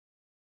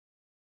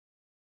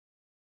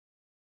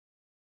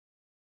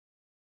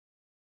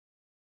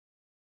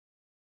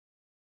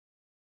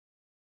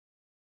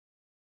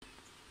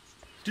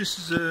This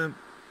is a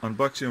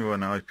unboxing of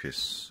an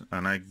eyepiece,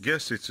 and I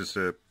guess it is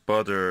a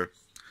Baader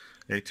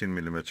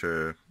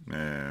 18mm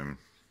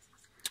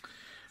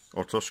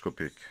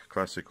orthoscopic,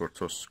 classic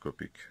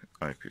orthoscopic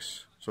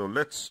eyepiece. So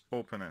let's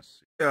open and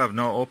see. I have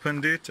now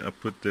opened it. I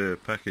put the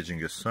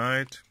packaging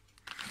aside,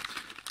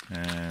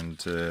 and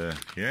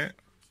yeah,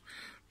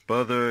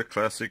 Baader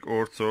Classic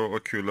Ortho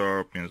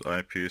Ocular means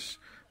eyepiece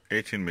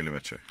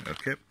 18mm.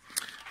 Okay,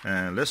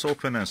 and let's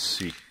open and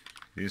see.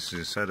 This is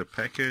inside the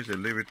package. A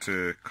little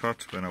bit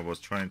cut when I was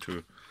trying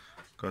to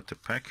cut the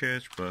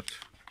package, but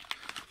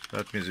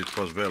that means it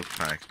was well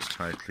packed,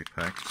 tightly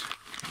packed.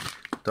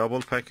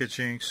 Double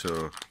packaging,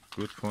 so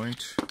good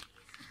point.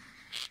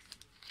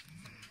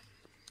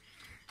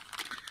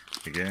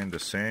 Again, the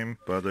same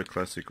Baader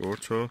Classic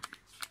Ortho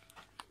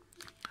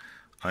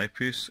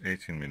eyepiece,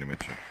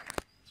 18mm.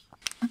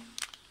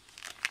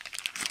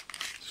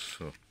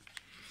 So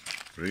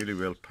really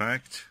well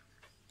packed.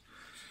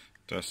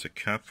 That's the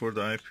cap for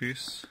the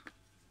eyepiece,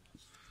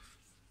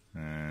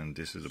 and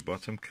this is the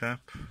bottom cap.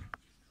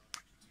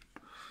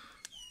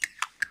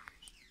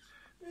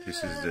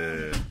 This is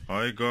the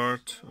eye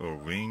guard or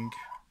wing.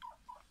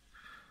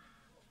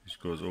 This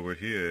goes over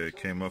here. It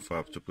came off. I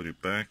have to put it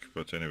back,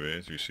 but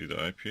anyways, you see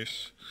the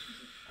eyepiece,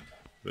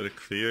 very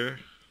clear.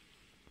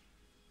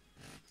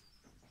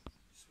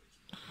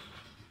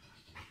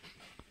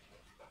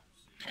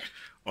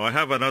 I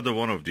have another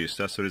one of these.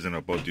 That's the reason I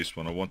bought this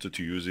one. I wanted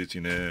to use it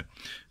in a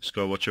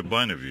Skywatcher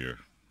binocular.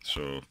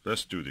 So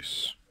let's do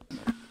this.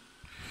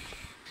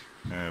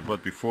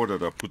 But before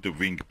that, I put the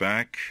wing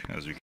back.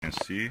 As you can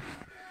see,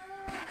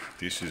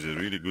 this is a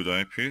really good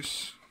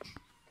eyepiece.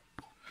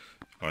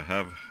 I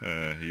have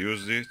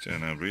used it,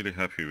 and I'm really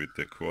happy with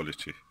the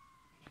quality.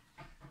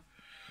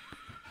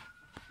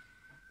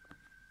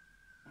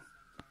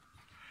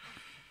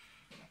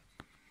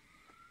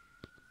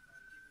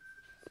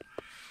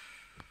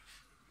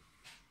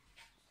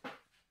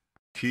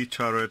 Key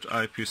turret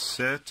eyepiece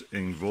set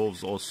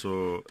involves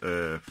also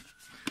a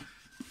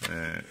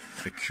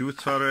Q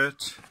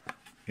turret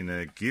in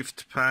a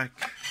gift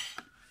pack,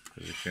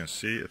 as you can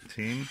see, a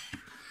tin.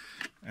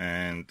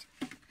 And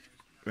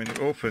when you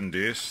open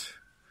this,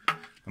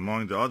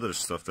 among the other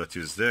stuff that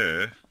is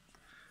there,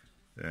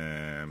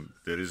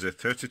 there is a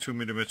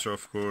 32mm,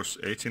 of course,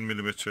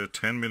 18mm,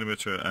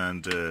 10mm,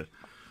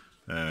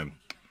 and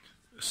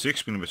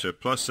 6mm,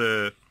 plus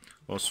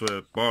also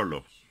a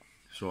Barlow.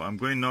 So I'm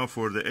going now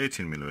for the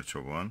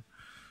 18mm one,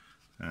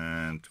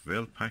 and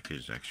well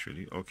packaged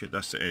actually. Okay,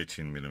 that's the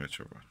 18mm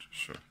one.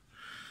 So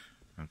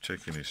I'm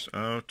taking this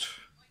out,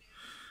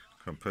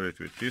 compare it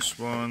with this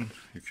one.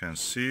 You can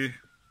see.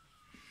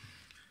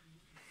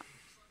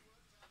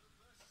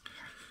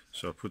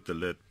 So I put the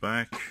lid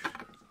back.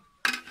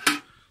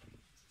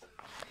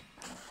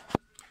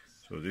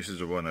 So this is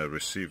the one I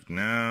received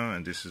now,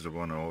 and this is the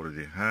one I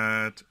already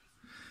had.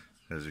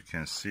 As you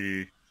can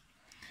see,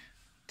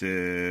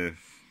 the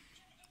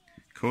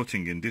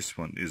coating in this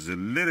one is a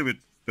little bit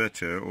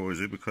better, or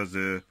is it because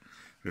the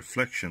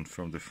reflection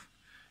from the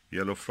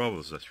yellow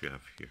flowers that we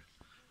have here?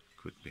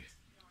 Could be.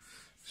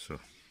 So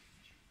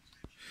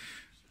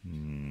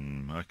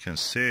I can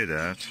say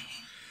that.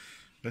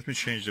 Let me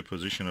change the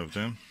position of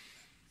them.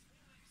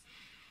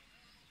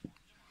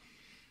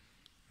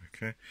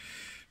 Okay,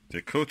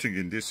 the coating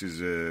in this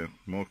is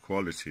more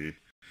quality,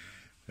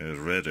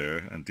 redder,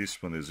 and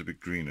this one is a bit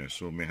greener,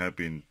 so it may have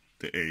been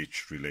the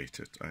age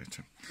related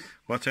item.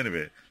 But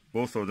anyway,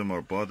 both of them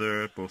are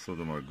Baader, both of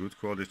them are good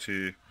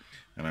quality,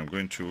 and I'm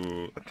going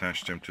to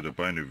attach them to the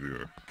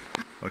binocular.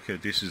 Okay,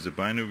 this is the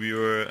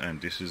binocular, and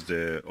this is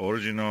the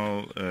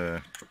original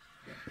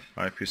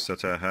eyepiece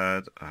that I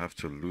had. I have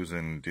to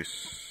loosen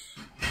this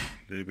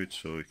a little bit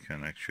so it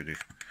can actually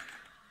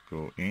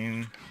go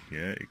in.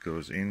 Yeah, it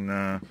goes in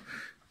now.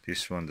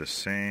 This one the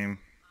same.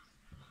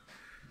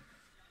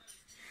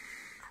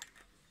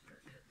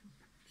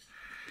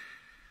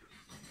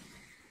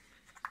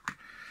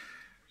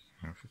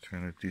 I have to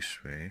turn it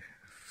this way,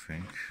 I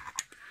think.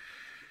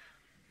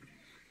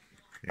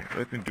 Yeah,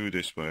 let me do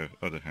this by the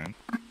other hand.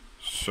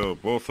 So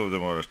both of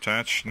them are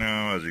attached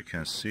now, as you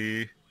can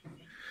see.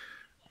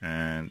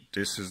 And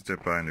this is the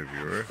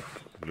binocular.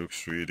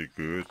 Looks really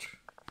good.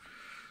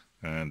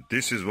 And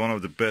this is one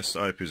of the best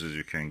eyepieces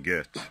you can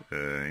get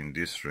in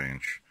this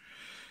range.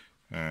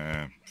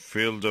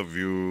 Field of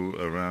view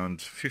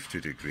around 50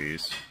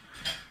 degrees.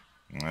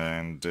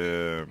 And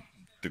the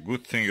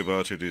good thing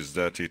about it is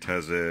that it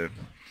has a,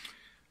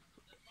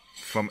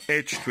 from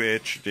edge to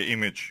edge, the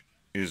image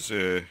is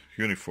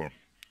uniform.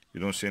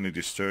 You don't see any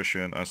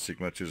distortion,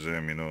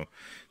 astigmatism, you know,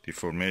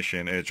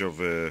 deformation, edge of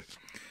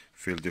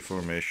field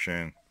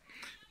deformation,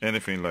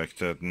 anything like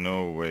that.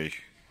 No way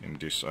in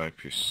this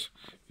eyepiece.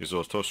 It's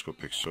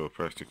orthoscopic, so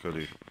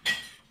practically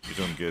you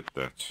don't get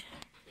that.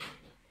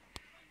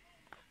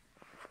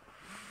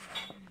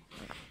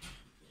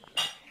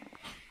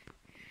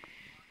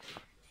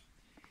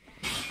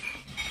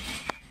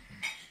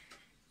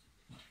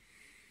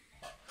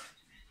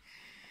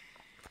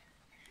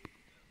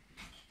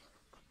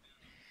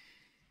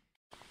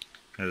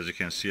 As you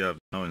can see, I've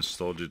now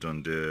installed it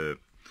on the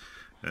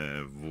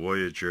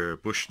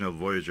Bushnell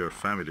Voyager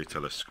family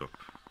telescope,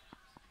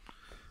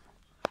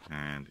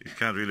 and it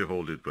can really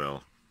hold it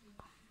well.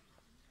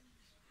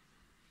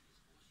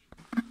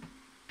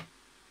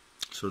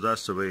 So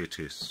that's the way it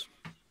is.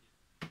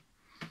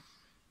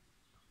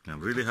 I'm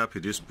really happy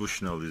this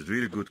Bushnell is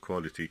really good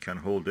quality, it can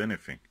hold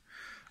anything.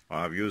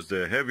 I've used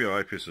the heavier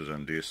eyepieces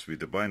on this with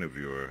the binder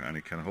viewer and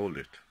it can hold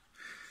it.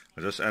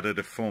 I just added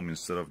a foam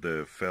instead of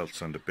the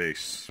felts on the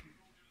base.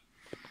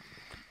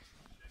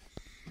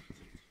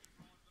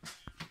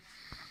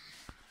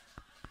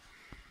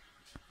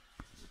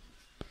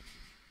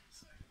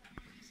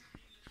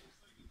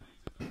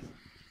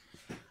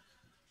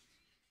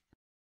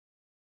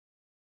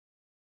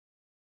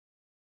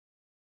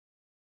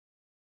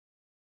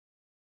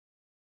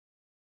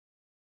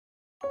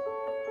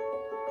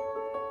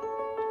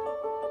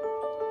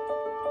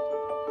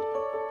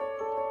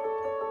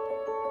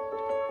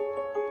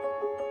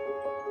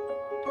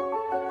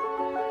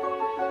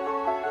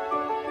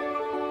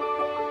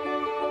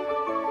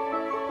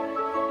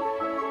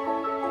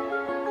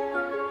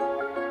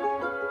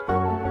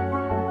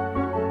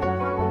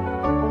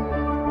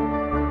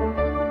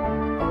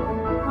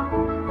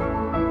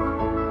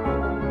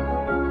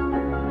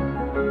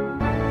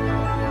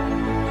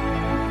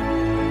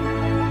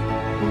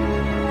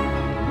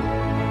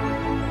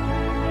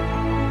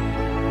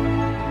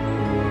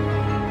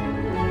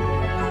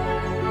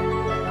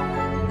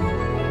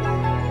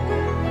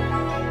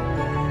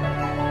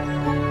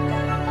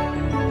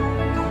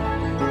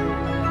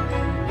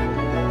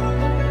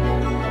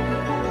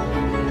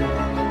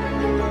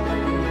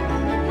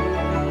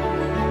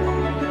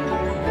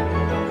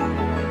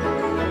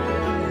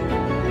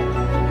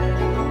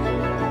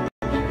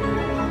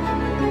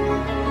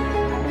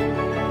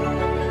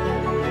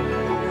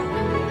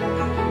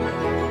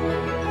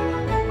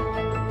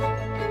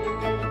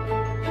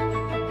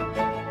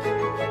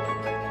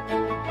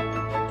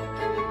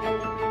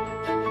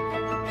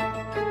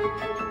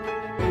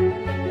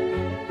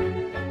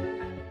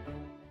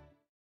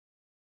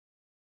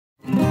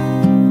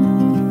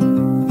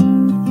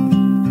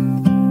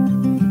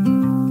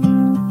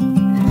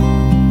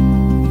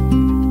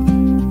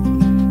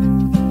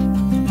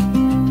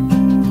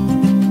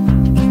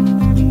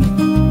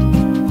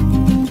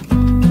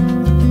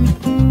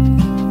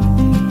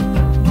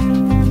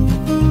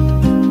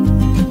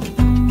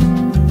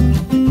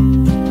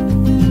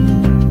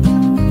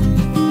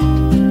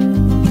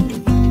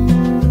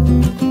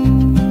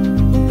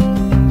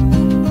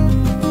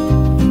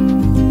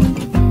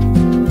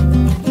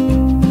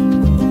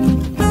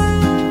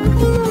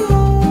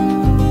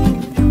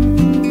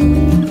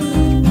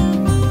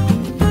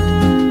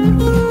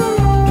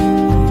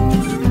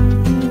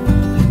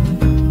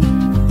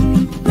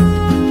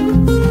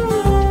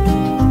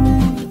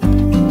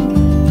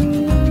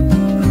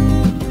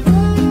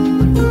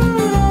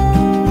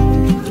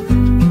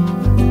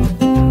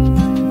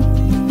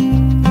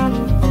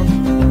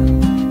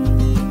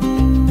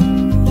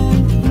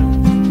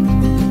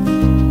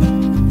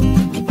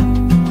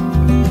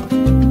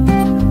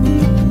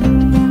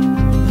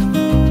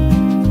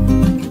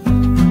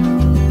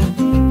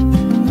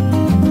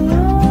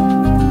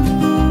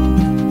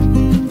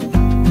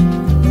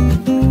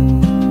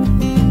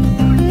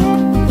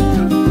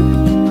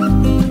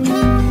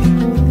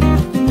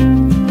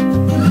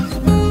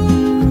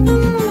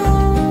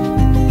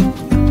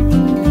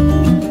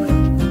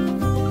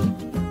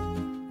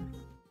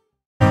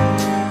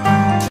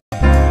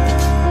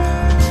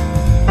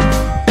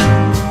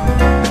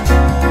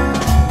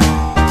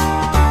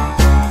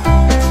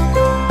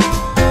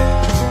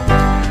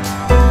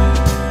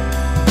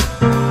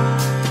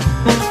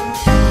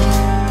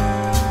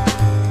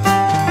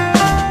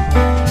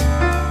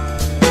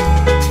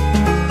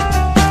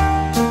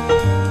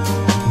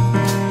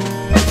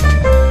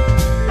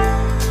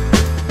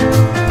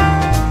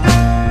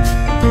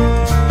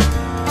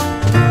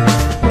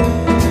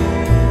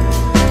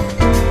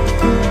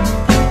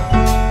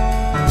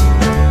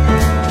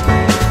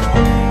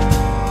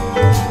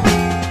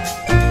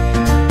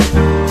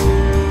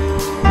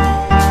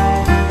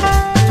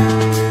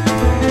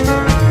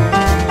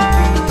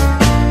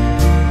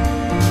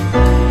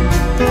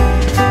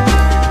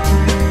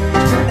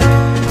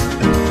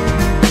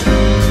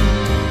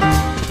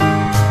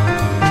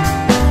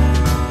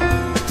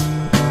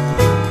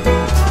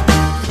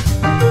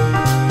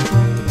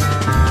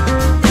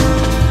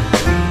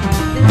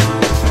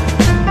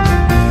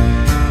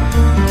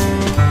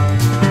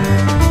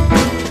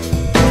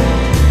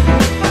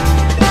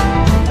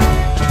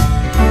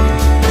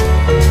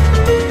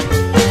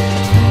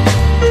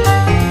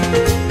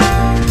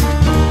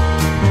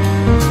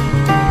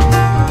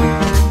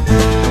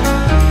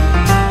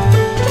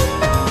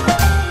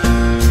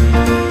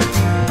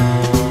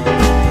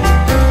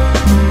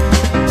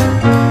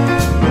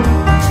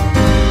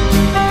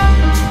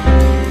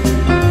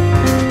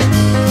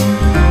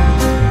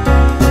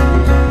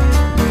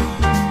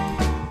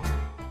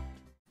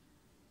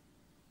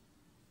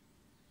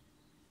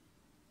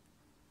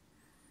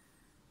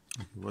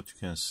 what you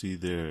can see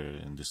there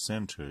in the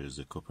center is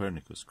the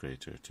Copernicus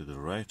crater. To the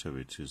right of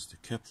it is the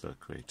Kepler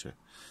crater.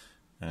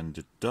 And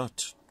the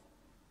dot,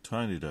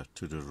 tiny dot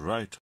to the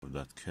right of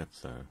that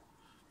Kepler,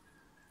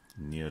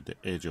 near the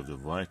edge of the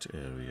white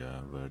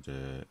area, where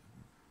the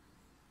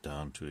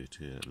down to it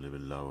a little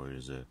lower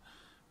is a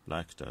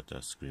black dot,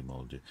 that's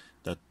Grimaldi.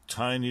 That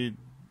tiny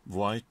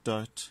white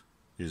dot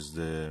is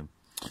the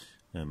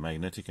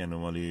magnetic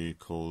anomaly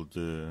called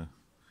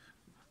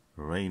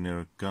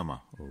Rainer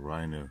gamma, or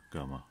Reiner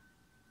gamma.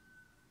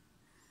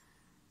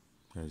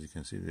 As you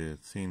can see, the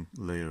thin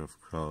layer of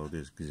cloud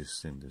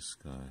exists in the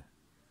sky.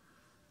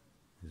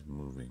 Is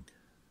moving.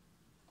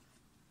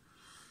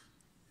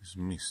 It's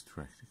mist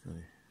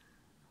practically.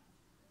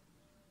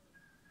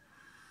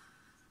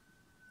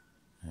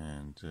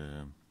 And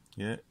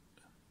yeah,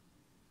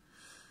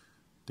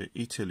 the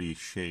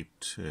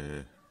Italy-shaped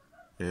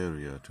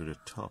area to the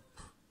top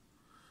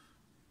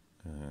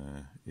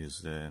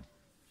is the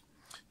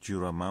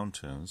Jura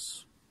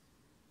Mountains,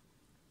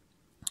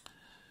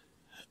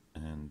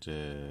 and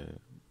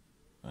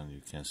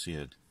you can see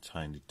a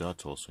tiny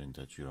dot also in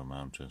that Jura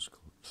Mountains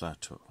called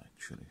Plato,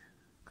 actually,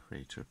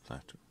 crater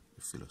Plato,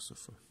 the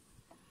philosopher.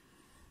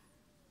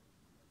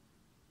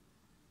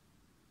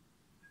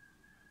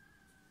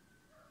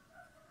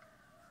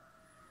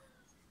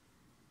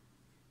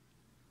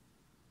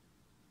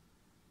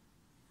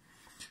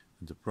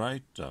 The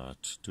bright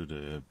dot to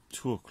the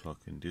 2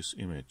 o'clock in this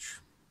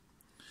image,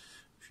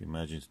 if you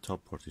imagine the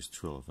top part is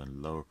 12 and the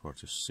lower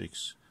part is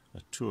 6,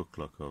 at 2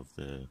 o'clock of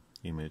the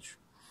image,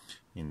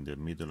 in the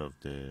middle of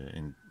the,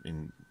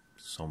 in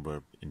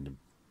somewhere in the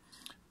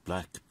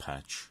black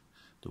patch,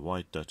 the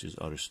white dot is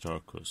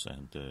Aristarchus,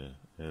 and the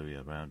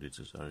area around it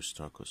is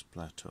Aristarchus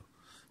Plateau,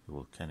 the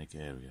volcanic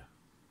area.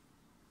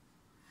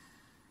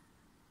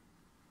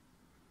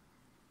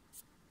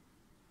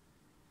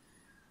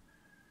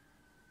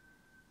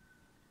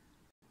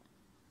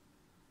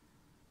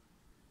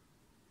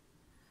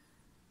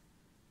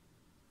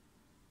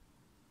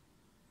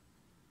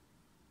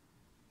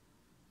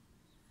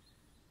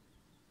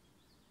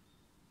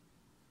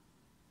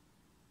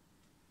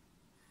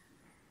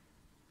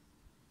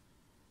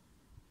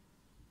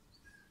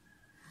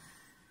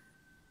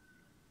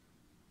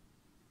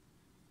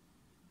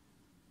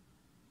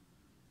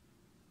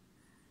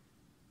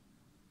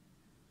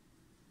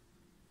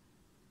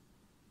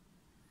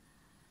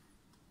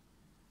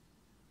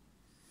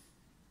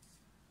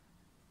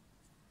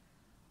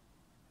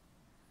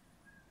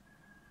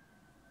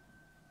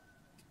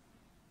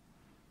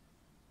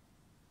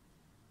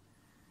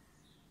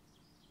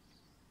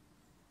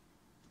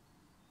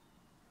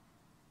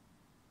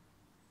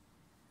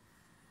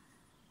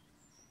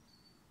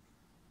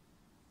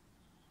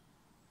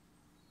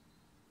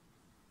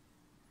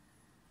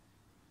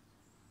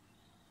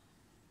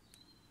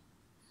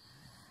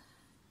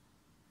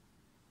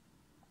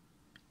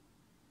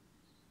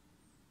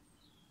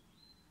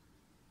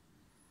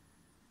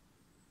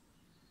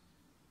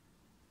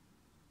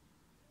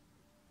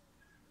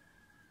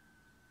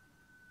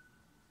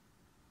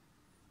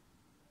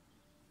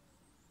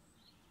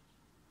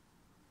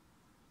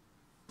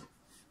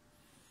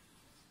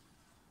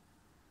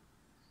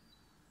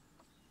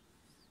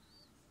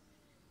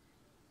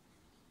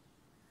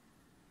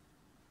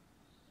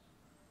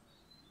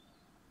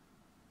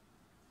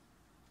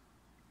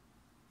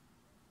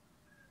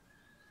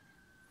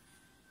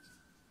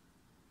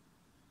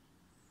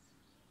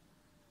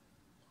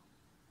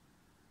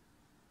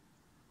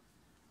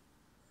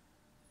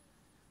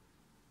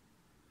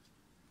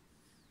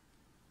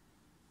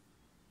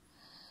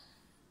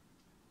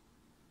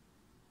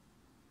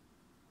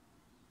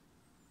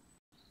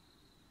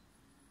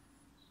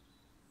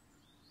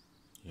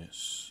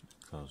 Yes,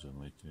 the clouds are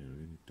making it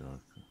really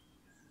darker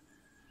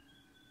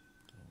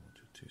than what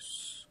it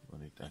is,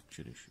 what it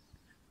actually should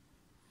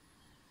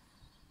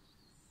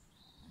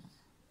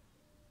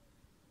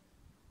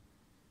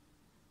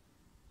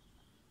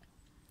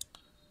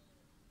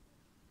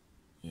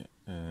be. Yeah,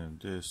 and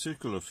the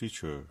circular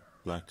feature,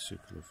 black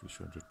circular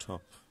feature at the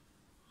top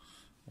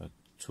at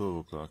 12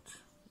 o'clock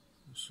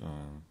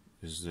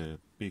is the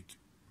big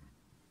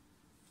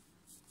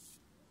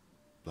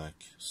black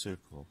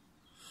circle.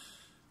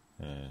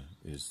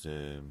 Is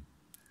the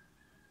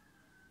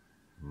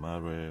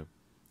Mare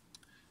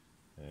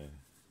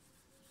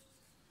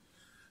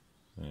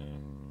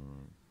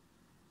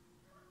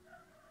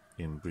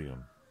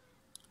Imbrium,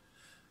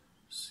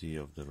 Sea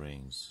of the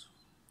Rains,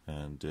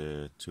 and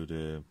to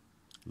the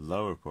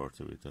lower part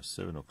of it at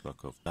 7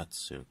 o'clock of that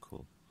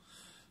circle,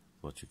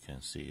 what you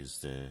can see is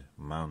the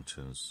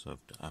mountains of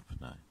the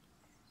Apennine.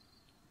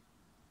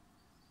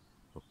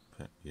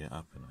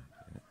 Apennine.